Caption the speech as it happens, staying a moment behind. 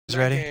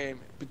ready? Game,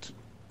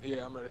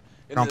 yeah, I'm ready.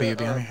 Grumpy, you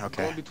behind me?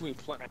 Okay. Going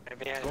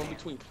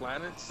between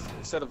planets,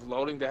 instead of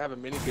loading, they have a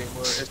mini game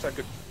where it's like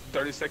a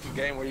 30-second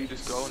game where you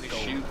just go and you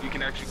shoot. You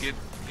can actually get,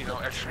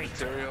 extra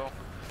material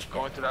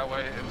going through that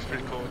way. It was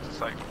pretty cool. It's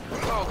just like,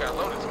 oh, got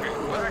loaded screen,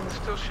 but I can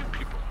still shoot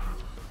people.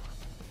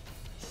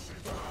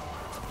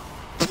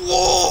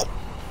 Whoa!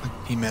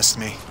 He missed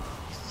me.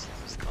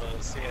 It's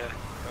close, yeah.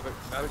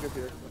 Not a good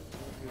here.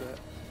 Do that.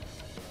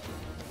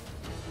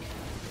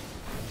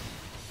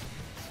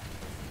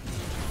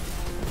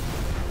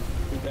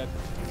 That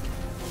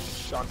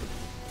shot.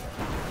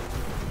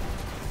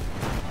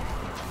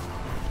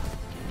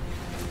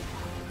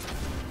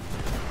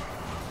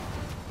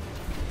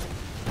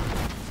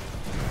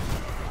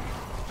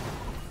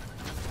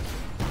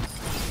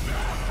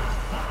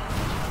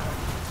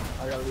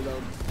 I gotta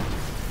reload.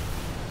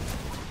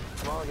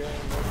 Come on, game.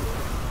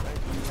 Thank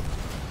you.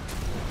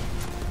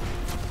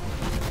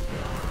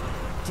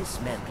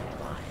 Dismantle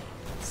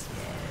lines.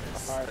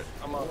 Yes. Alright,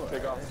 I'm gonna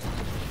take off.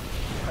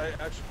 Hey,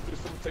 actually, could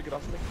someone take it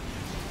off me?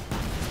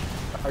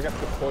 I got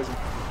the poison.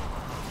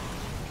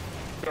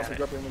 Get off the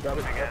grab and grab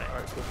it. I got it.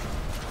 Alright, cool.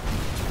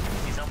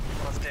 He's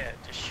almost dead.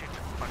 Just shoot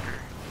the fucker.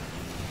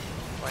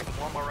 Like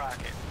one more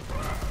rocket.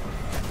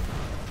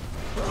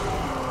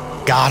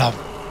 Got him.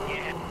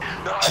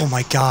 Yeah. Oh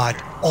my god.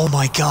 Oh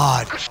my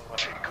god.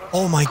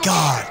 Oh my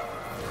god.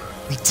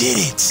 We did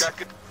it.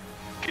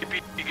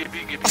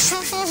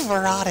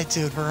 We're on it,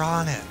 dude. We're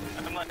on it.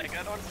 I'm like,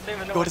 I don't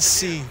even know Go what to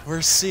C. do.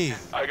 Where's C?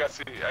 I got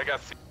C.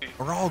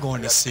 We're all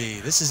going to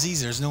C. This is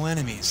easy. There's no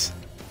enemies.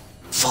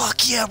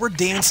 Fuck yeah, we're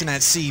dancing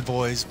at C,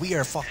 boys. We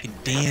are fucking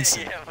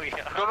dancing. Yeah, we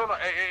are. No.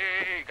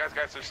 Hey,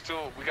 guys, there's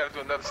still, we gotta do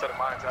another set of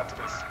mines after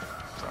this.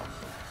 So,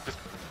 just.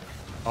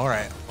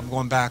 Alright, I'm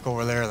going back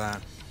over there then.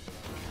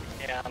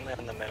 Yeah, I'm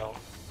in the middle.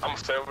 I'm gonna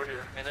stay over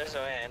here. I mean, there's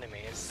no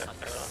enemies, so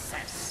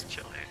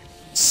chill here.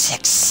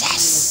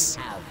 Success!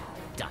 Have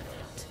done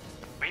it.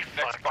 We Next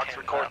box fucked him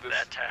record up this.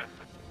 that time.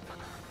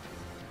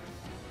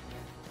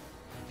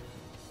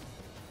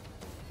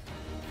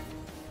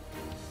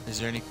 Is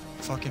there any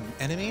fucking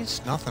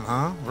enemies? Nothing,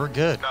 huh? We're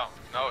good.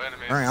 No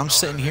enemies. Alright, I'm no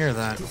sitting enemies. here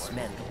then.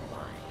 Dismantle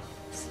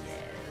lines.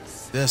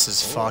 Yes. This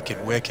is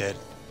fucking wicked.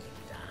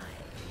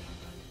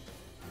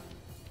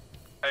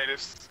 Hey,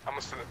 I'm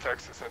gonna send a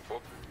text to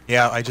info.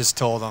 Yeah, I just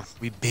told him.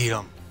 We beat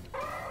him.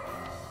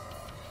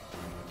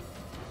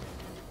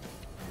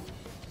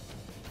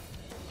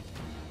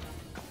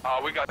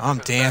 We got. I'm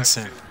this in the back,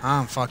 dancing. too.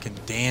 I'm fucking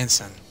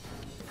dancing.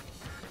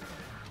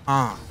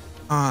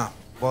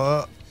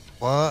 What?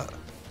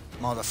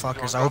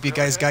 Motherfuckers, I hope you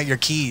guys got your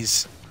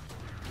keys.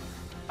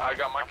 I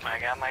got my. I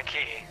got my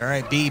key.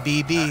 Alright, B.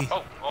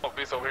 Oh,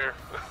 B's over here.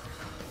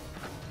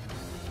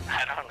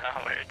 I don't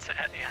know where it's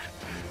at yet.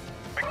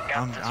 We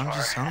got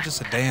this far. I'm just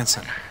a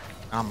dancing.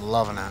 I'm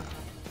loving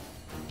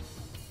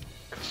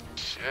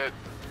Shit.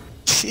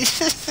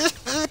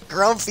 it.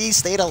 Grumpy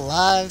stayed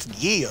alive.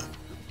 Yeah.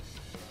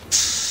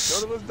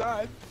 None of us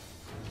died.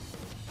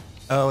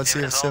 Oh, let's see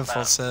It what was all Simple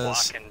about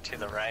says. Walking to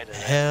the right of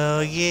that.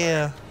 Hell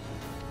yeah.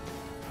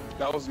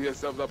 That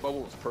that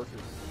bubble was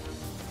perfect.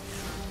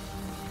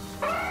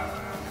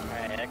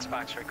 Alright,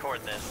 Xbox,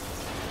 record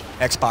this.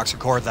 Xbox,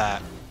 record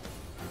that.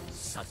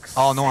 Success.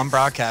 Oh no, I'm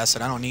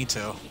broadcasting. I don't need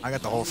to. I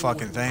got the whole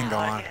fucking thing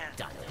going.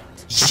 Done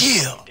it.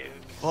 Yeah, Dude.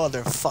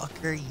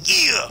 motherfucker.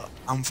 Yeah.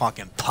 I'm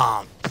fucking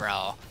pumped,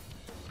 bro.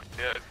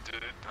 Yeah,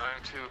 dude. I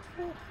am too.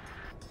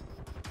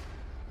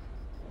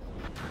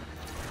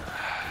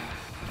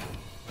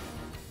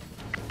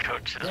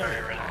 Coach is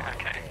already running.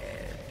 Okay.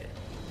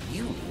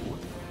 You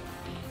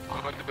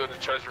I'm going to build a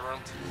treasure room.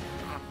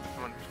 I'm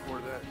going to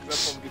record that, because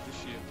that's when we get the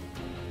shit.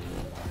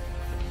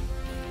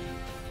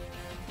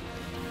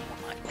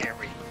 Want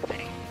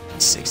everything.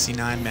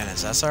 69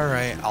 minutes. That's all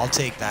right. I'll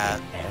take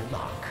that.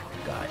 airlock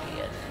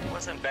guardian. It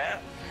wasn't bad.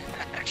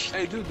 Actually.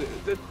 Hey, dude,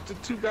 the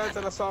two guys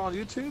that I saw on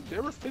YouTube, they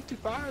were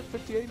 55,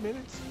 58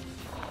 minutes.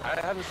 I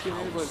haven't seen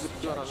anybody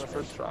do it on their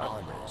first try.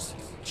 Honors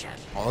you,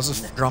 champion. Well, this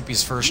is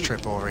Grumpy's first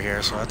trip over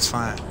here, so that's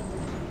fine.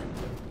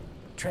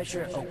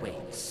 Treasure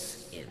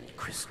awaits in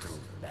Crystal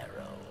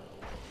Barrow.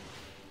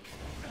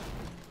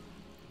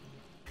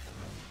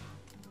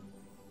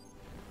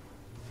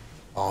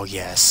 Oh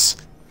yes.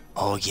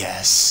 Oh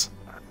yes.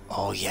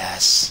 Oh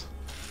yes.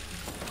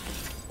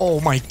 Oh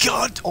my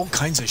god, all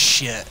kinds of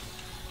shit.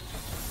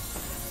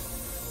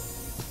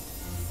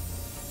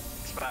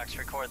 Xbox,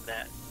 record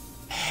that.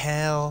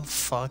 Hell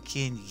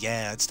fucking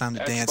yeah. It's time to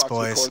Xbox, dance,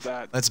 boys. record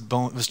that.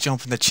 Let's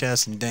jump in the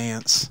chest and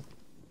dance.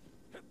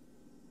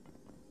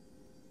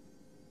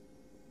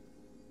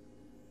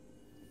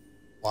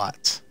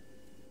 What?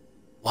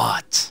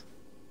 What?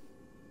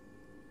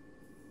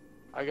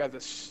 I got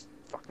this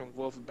fucking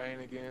wolf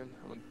bane again.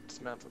 I'm gonna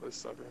dismantle this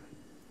sucker.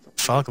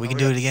 Fuck, we can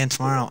do it again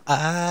tomorrow.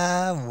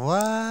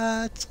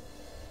 What?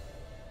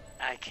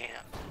 I can't.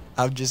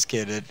 I'm just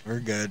kidding. We're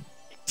good.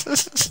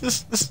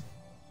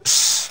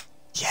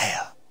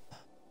 Yeah.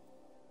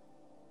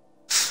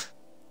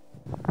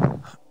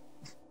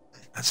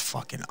 That's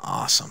fucking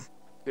awesome.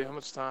 Yeah, how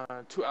much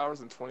time? 2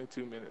 hours and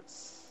 22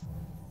 minutes.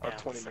 Or Yeah,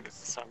 20 let's look at minutes.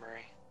 the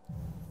summary.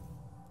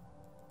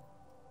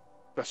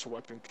 Special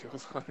weapon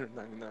kills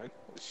 199. Holy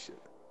shit.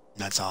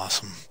 That's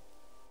awesome.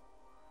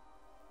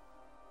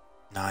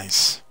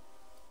 Nice.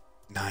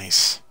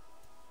 Nice.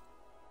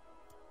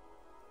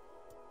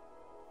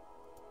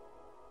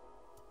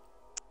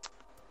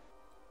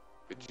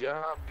 Good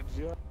job,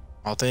 good job.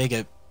 I'll take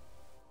it.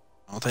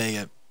 I'll take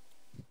it.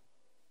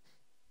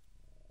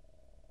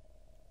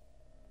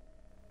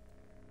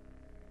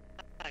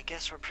 I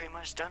guess we're pretty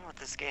much done with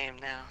this game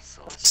now.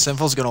 So let's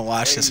Sinful's gonna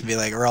watch this and be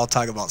like, we're all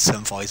talking about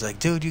Sinful. He's like,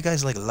 dude, you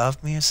guys like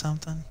love me or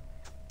something?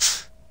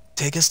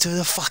 Take us to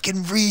the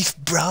fucking reef,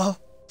 bro.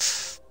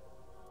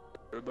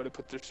 Everybody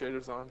put their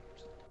shaders on.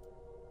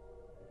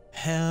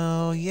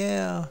 Hell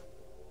yeah.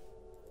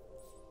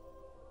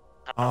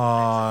 Oh,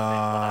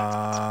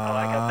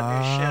 I got the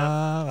new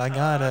ship. I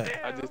got it.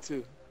 I did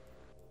too.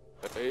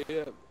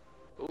 Yeah.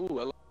 Ooh,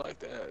 I like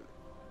that.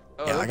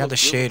 Oh, Yeah, I that got the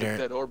looks good with shader.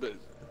 That orbit.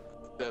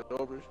 That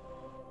orbit.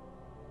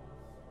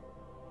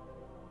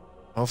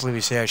 Hopefully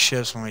we see our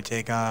ships when we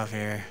take off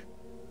here.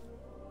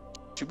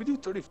 Should we do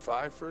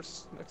 35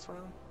 first next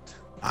round?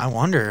 I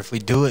wonder if we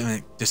do it and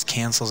it just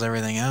cancels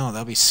everything out.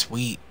 That'd be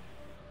sweet.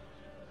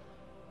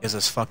 Gives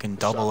us fucking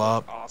double Shot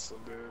up. was awesome,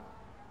 dude.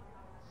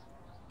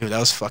 Dude, that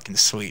was fucking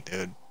sweet,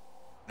 dude.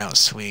 That was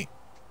sweet.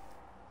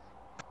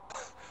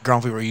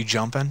 Grumpy, were you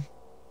jumping?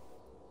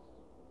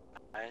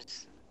 I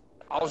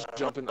was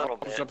jumping. I little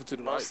was bit. jumping to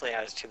the Mostly right.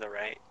 I was to the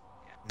right.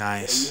 Yeah,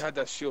 Nice. you had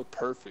that shield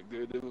perfect,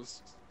 dude. It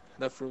was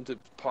enough room to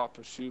pop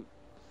and shoot.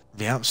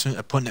 Yep,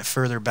 putting it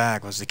further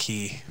back was the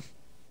key.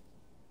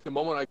 The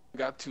moment I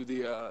got to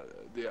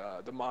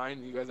the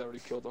mine, you guys already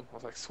killed them. I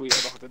was like, sweet,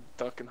 I don't have to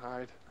duck and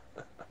hide.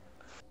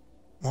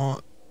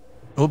 Well,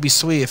 it would be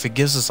sweet if it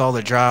gives us all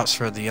the drops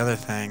for the other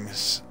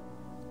things.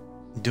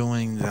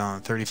 Doing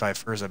the 35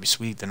 first, that'd be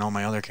sweet. Then all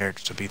my other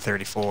characters would be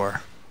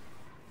 34.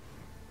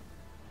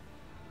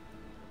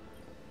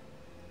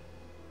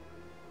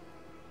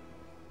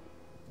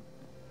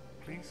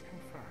 Please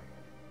confirm.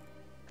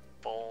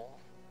 Bowl.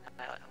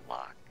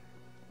 Lock.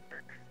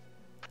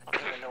 I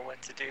don't even know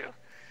what to do.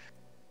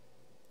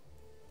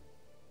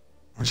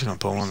 I'm just gonna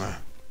pull on the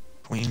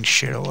queen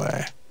shit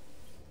away.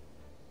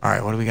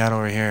 Alright, what do we got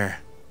over here?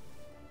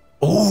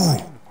 Ooh!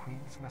 The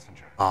Queen's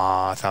messenger.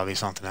 Aw, I thought it'd be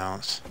something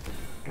else.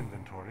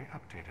 Inventory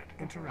updated.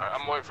 Alright,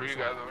 Interaction. I'm waiting for you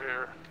guys over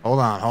here. Hold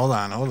on, hold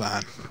on, hold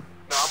on.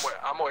 No,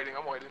 I'm waiting.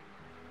 I'm waiting.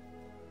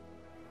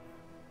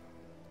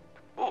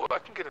 Ooh, I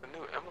can get a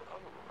new emblem.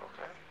 Oh,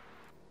 okay.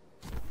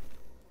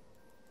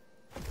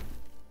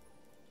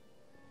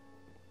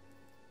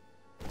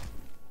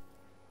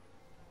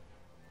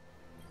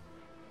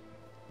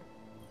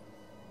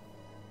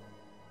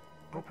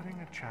 Opening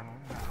a channel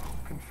now.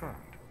 Confirmed.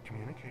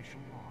 Communication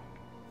logged.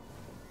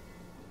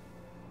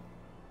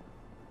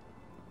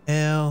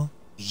 Hell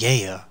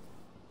yeah.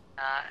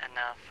 Not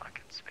enough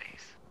fucking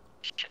space.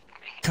 Shit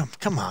me.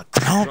 Come on,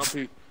 Grump.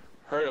 Grumpy,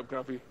 hurry up,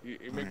 Grumpy.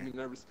 You make me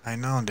nervous. I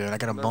know, dude. I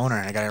got a boner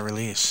and I gotta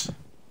release.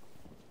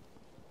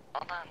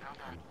 Hold on, hold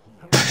on.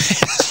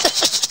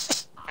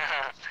 Easy,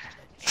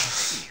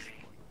 easy.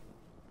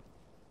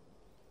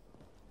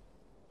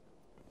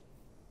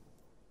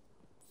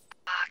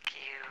 Fuck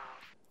you.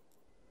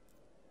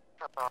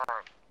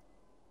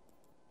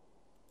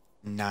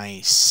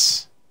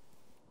 Nice.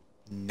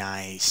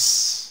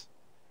 Nice.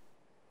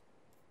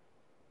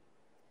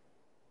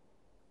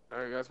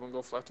 Alright, guys, wanna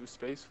go fly through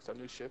space with our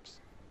new ships?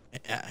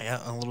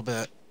 Yeah, a little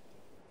bit.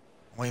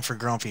 Waiting for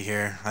Grumpy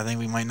here. I think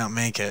we might not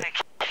make it. I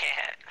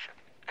can't.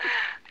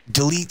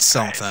 Delete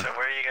something. Alright, so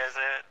where are you guys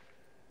at?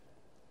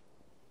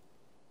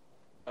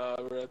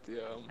 We're at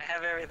the I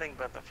have everything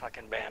but the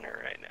fucking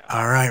banner right now.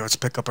 Alright, let's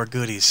pick up our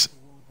goodies.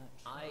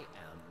 I am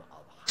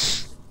of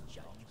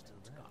Judgment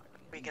Guardian.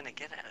 What are we gonna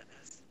get out of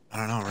this? I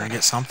don't know, we're gonna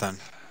get something.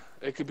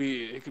 It could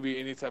be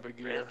any type of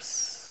gear.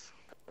 Grips.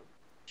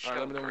 Alright,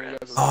 let me know when you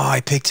guys Oh, are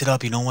I picked it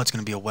up. You know what's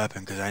gonna be a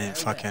weapon because I didn't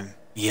fucking.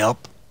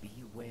 Yep.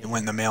 It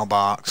went in the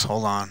mailbox.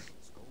 Hold on.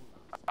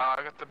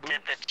 I got the boots.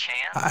 Did the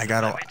chance? I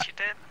got Is a- that what you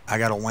did? I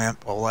got a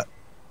wimp. Well, what?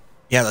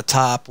 Yeah, the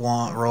top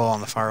one roll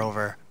on the far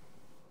over.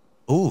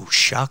 Ooh,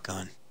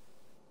 shotgun.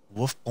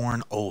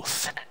 Wolfborn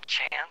Oath.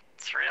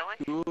 Chance,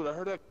 really? Dude, I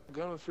heard that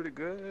gun was pretty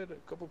good.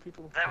 A couple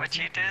people. Is that what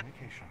you did?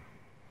 Communication.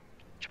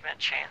 You meant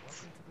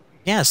chance?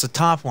 Yeah, it's the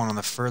top one on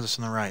the furthest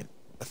on the right.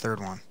 The third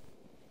one.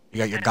 You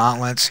got your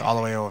gauntlets all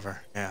the way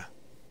over. Yeah.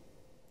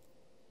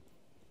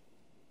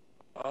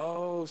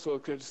 Oh,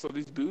 so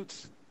these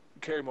boots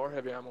carry more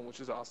heavy ammo, which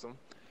is awesome.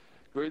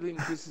 Greatly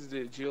increases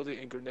the agility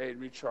and grenade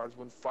recharge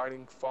when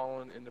fighting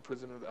fallen in the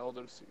prison of the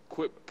elders.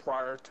 Equipped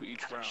prior to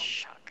each Got a round.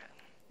 shotgun.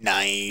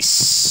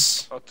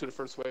 Nice. Oh, to the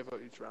first wave of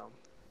each round.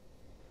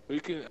 But you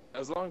can,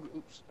 as long as,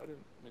 oops, I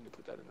didn't mean to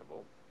put that in the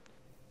vault.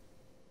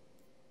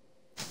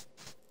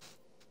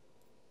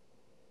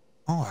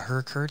 Oh, a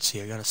her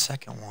curtsy. I got a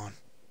second one.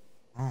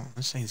 Oh,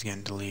 this thing's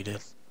getting deleted.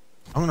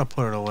 I'm gonna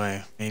put it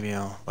away. Maybe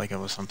I'll like it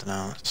was something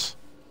else.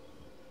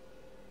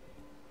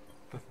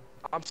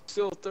 I'm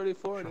still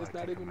 34 and it's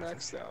not even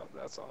maxed out.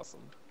 That's awesome.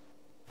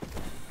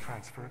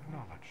 Transfer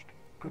acknowledged.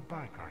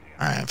 Goodbye, Guardian.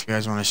 Alright, if you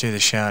guys want to see the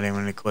shouting, I'm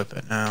gonna equip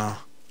it now.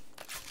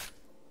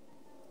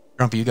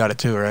 Grumpy, you got it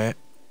too, right?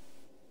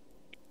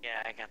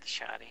 the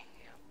shoddy.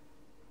 Yeah.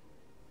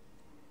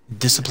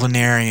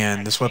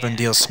 Disciplinarian. This weapon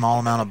deals small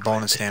amount of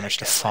bonus damage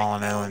to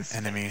fallen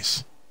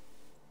enemies.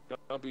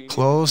 Don't be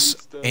Close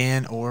stuff.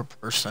 and or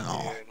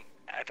personal. Dude,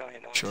 I don't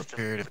even know Short what to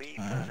period of delete,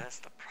 time. though. That's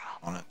the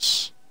problem.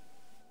 Opponents.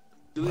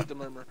 Delete the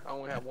murmur. I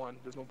only have one.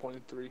 There's no point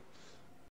in 3.